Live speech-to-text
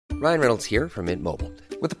Ryan Reynolds here from Mint Mobile.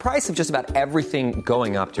 With the price of just about everything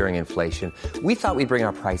going up during inflation, we thought we'd bring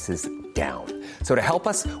our prices down. So to help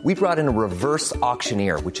us, we brought in a reverse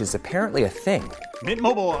auctioneer, which is apparently a thing. Mint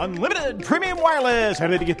Mobile Unlimited Premium Wireless. How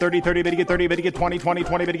to get 30, 30, bit to get 30, bit to get 20, 20,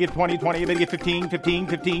 20, bit to get 20, 20, bit to get 15, 15,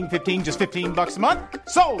 15, 15, just $15 a month?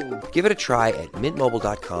 Sold! Give it a try at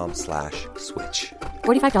mintmobile.com/switch.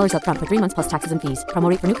 $45 up front for 3 months plus taxes and fees. Promo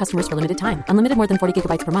rate for new customers for limited time. Unlimited more than 40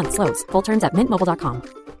 gigabytes per month. Slows full terms at mintmobile.com.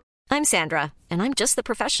 I'm Sandra, and I'm just the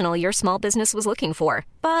professional your small business was looking for.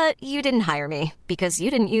 But you didn't hire me because you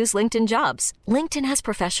didn't use LinkedIn Jobs. LinkedIn has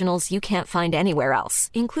professionals you can't find anywhere else,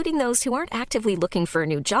 including those who aren't actively looking for a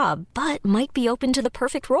new job, but might be open to the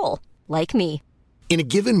perfect role, like me. In a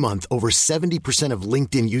given month, over 70% of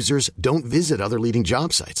LinkedIn users don't visit other leading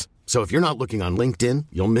job sites. So if you're not looking on LinkedIn,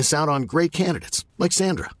 you'll miss out on great candidates like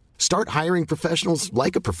Sandra. Start hiring professionals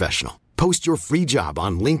like a professional. Post your free job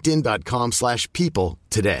on linkedin.com/people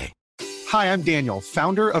today. Hi, I'm Daniel,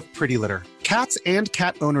 founder of Pretty Litter. Cats and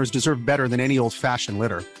cat owners deserve better than any old-fashioned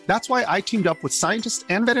litter. That's why I teamed up with scientists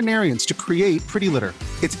and veterinarians to create Pretty Litter.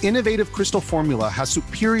 Its innovative crystal formula has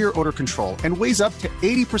superior odor control and weighs up to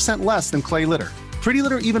 80% less than clay litter. Pretty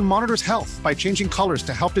Litter even monitors health by changing colors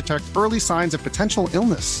to help detect early signs of potential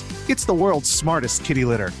illness. It's the world's smartest kitty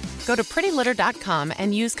litter. Go to prettylitter.com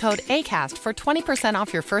and use code ACAST for 20%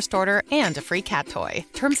 off your first order and a free cat toy.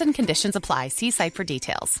 Terms and conditions apply. See site for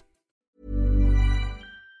details.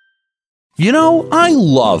 You know, I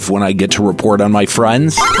love when I get to report on my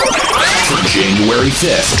friends. For January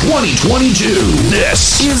 5th, 2022,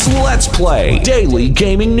 this is Let's Play Daily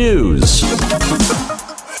Gaming News.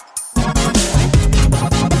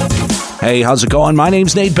 Hey, how's it going? My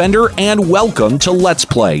name's Nate Bender, and welcome to Let's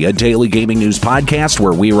Play, a daily gaming news podcast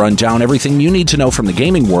where we run down everything you need to know from the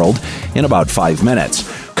gaming world in about 5 minutes.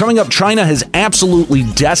 Coming up, China has absolutely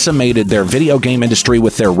decimated their video game industry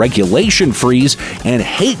with their regulation freeze, and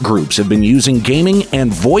hate groups have been using gaming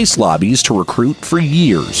and voice lobbies to recruit for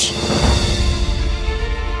years.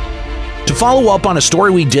 To follow up on a story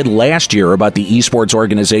we did last year about the esports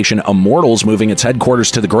organization Immortals moving its headquarters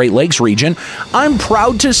to the Great Lakes region, I'm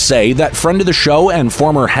proud to say that friend of the show and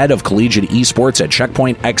former head of collegiate esports at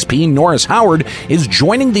Checkpoint XP, Norris Howard, is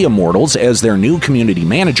joining the Immortals as their new community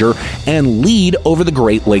manager and lead over the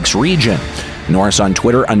Great Lakes region. Norris on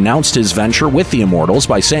Twitter announced his venture with the Immortals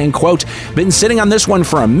by saying, quote, "Been sitting on this one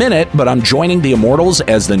for a minute, but I'm joining the Immortals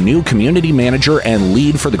as the new community manager and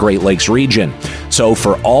lead for the Great Lakes region. So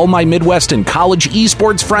for all my Midwest and college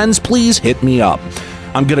esports friends, please hit me up."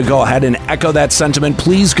 I'm going to go ahead and echo that sentiment.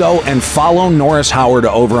 Please go and follow Norris Howard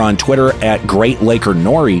over on Twitter at Great Laker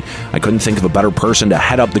Nori. I couldn't think of a better person to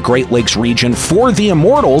head up the Great Lakes region for the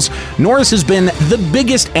Immortals. Norris has been the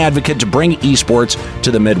biggest advocate to bring esports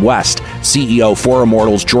to the Midwest. CEO for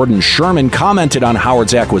Immortals Jordan Sherman commented on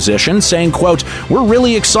Howard's acquisition, saying, quote, "We're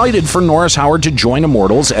really excited for Norris Howard to join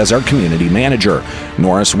Immortals as our community manager.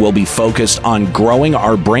 Norris will be focused on growing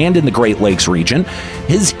our brand in the Great Lakes region.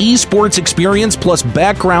 His esports experience plus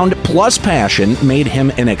background plus passion made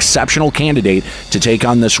him an exceptional candidate to take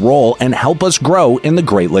on this role and help us grow in the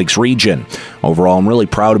Great Lakes region. Overall, I'm really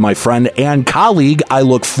proud of my friend and colleague. I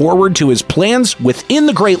look forward to his plans within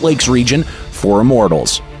the Great Lakes region for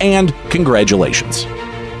Immortals. And congratulations."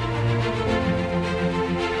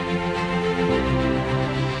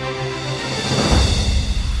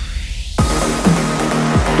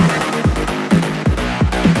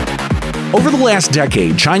 Over the last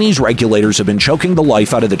decade, Chinese regulators have been choking the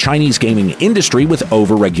life out of the Chinese gaming industry with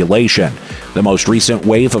overregulation. The most recent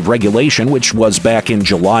wave of regulation, which was back in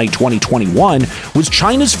July 2021, was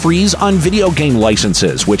China's freeze on video game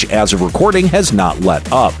licenses, which as of recording has not let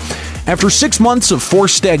up. After 6 months of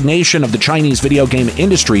forced stagnation of the Chinese video game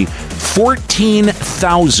industry,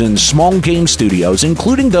 14,000 small game studios,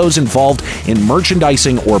 including those involved in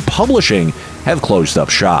merchandising or publishing, have closed up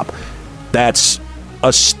shop. That's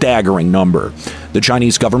a staggering number. The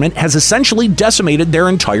Chinese government has essentially decimated their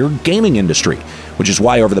entire gaming industry, which is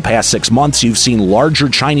why over the past 6 months you've seen larger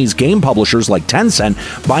Chinese game publishers like Tencent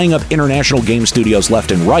buying up international game studios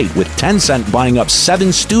left and right, with Tencent buying up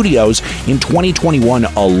 7 studios in 2021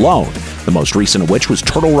 alone, the most recent of which was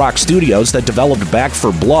Turtle Rock Studios that developed Back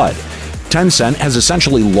 4 Blood. Tencent has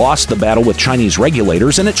essentially lost the battle with Chinese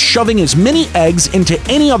regulators, and it's shoving as many eggs into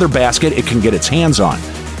any other basket it can get its hands on.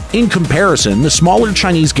 In comparison, the smaller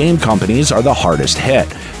Chinese game companies are the hardest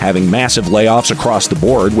hit, having massive layoffs across the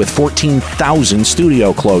board with 14,000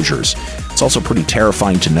 studio closures. It's also pretty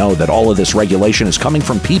terrifying to know that all of this regulation is coming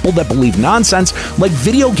from people that believe nonsense like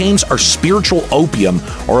video games are spiritual opium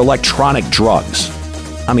or electronic drugs.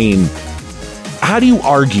 I mean, how do you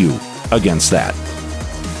argue against that?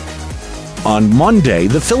 On Monday,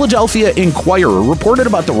 the Philadelphia Inquirer reported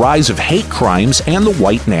about the rise of hate crimes and the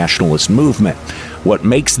white nationalist movement. What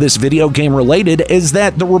makes this video game related is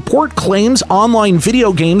that the report claims online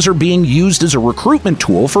video games are being used as a recruitment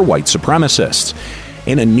tool for white supremacists.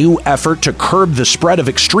 In a new effort to curb the spread of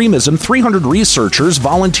extremism, 300 researchers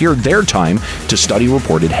volunteered their time to study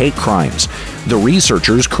reported hate crimes. The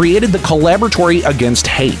researchers created the Collaboratory Against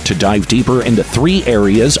Hate to dive deeper into 3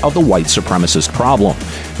 areas of the white supremacist problem: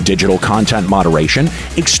 digital content moderation,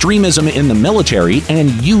 extremism in the military, and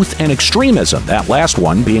youth and extremism, that last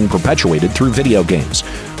one being perpetuated through video games.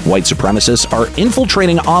 White supremacists are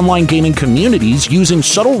infiltrating online gaming communities using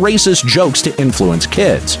subtle racist jokes to influence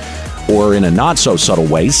kids. Or in a not-so-subtle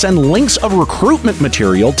way, send links of recruitment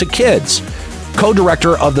material to kids.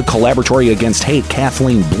 Co-director of the Collaboratory Against Hate,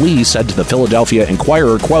 Kathleen Blee, said to the Philadelphia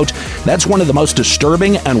Inquirer, quote, "That's one of the most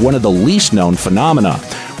disturbing and one of the least known phenomena.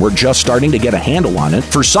 We're just starting to get a handle on it.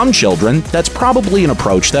 For some children, that's probably an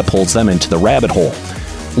approach that pulls them into the rabbit hole."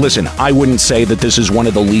 Listen, I wouldn't say that this is one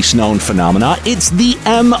of the least known phenomena. It's the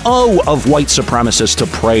MO of white supremacists to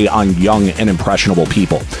prey on young and impressionable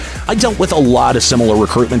people. I dealt with a lot of similar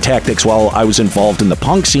recruitment tactics while I was involved in the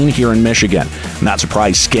punk scene here in Michigan. Not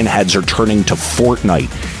surprised skinheads are turning to Fortnite.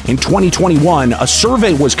 In 2021, a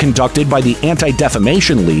survey was conducted by the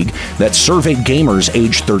Anti-Defamation League that surveyed gamers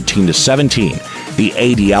aged 13 to 17. The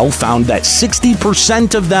ADL found that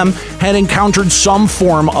 60% of them had encountered some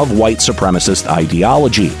form of white supremacist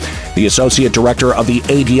ideology. The associate director of the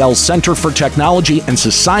ADL Center for Technology and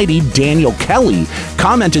Society, Daniel Kelly,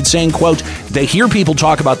 commented saying, quote, "They hear people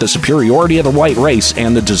talk about the superiority of the white race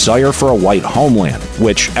and the desire for a white homeland,"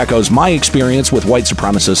 which echoes my experience with white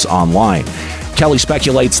supremacists online. Kelly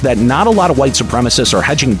speculates that not a lot of white supremacists are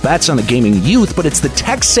hedging bets on the gaming youth, but it's the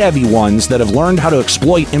tech-savvy ones that have learned how to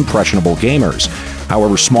exploit impressionable gamers.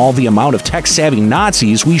 However small the amount of tech-savvy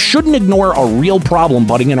Nazis, we shouldn't ignore a real problem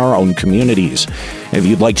budding in our own communities. If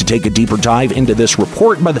you'd like to take a deeper dive into this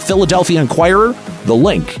report by the Philadelphia Inquirer, the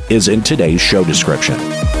link is in today's show description.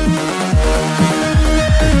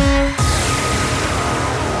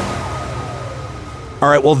 All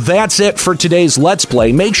right, well, that's it for today's Let's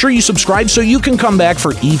Play. Make sure you subscribe so you can come back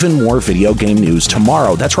for even more video game news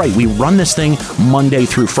tomorrow. That's right, we run this thing Monday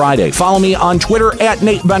through Friday. Follow me on Twitter at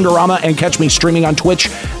Nate Benderama and catch me streaming on Twitch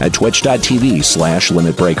at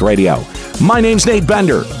twitch.tv/Limit Break Radio. My name's Nate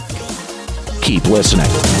Bender. Keep listening.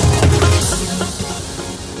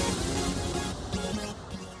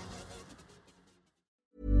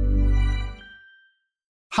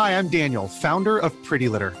 Hi, I'm Daniel, founder of Pretty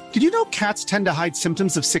Litter. Did you know cats tend to hide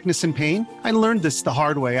symptoms of sickness and pain? I learned this the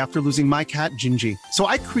hard way after losing my cat, Gingy. So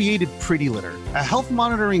I created Pretty Litter, a health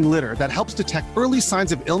monitoring litter that helps detect early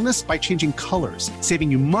signs of illness by changing colors, saving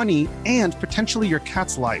you money and potentially your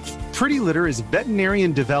cat's life. Pretty Litter is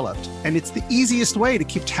veterinarian developed, and it's the easiest way to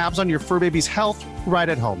keep tabs on your fur baby's health right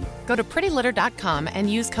at home. Go to prettylitter.com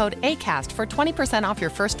and use code ACAST for 20% off your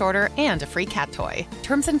first order and a free cat toy.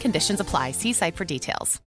 Terms and conditions apply. See site for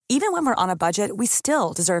details. Even when we're on a budget, we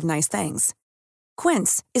still deserve nice things.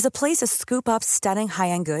 Quince is a place to scoop up stunning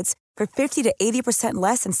high-end goods for 50 to 80%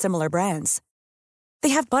 less than similar brands. They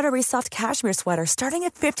have buttery soft cashmere sweaters starting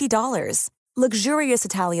at $50, luxurious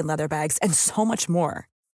Italian leather bags, and so much more.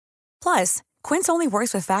 Plus, Quince only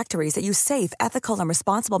works with factories that use safe, ethical, and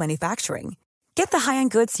responsible manufacturing. Get the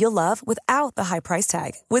high-end goods you'll love without the high price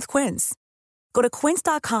tag with Quince. Go to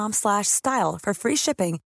quince.com/style for free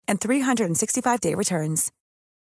shipping and 365-day returns.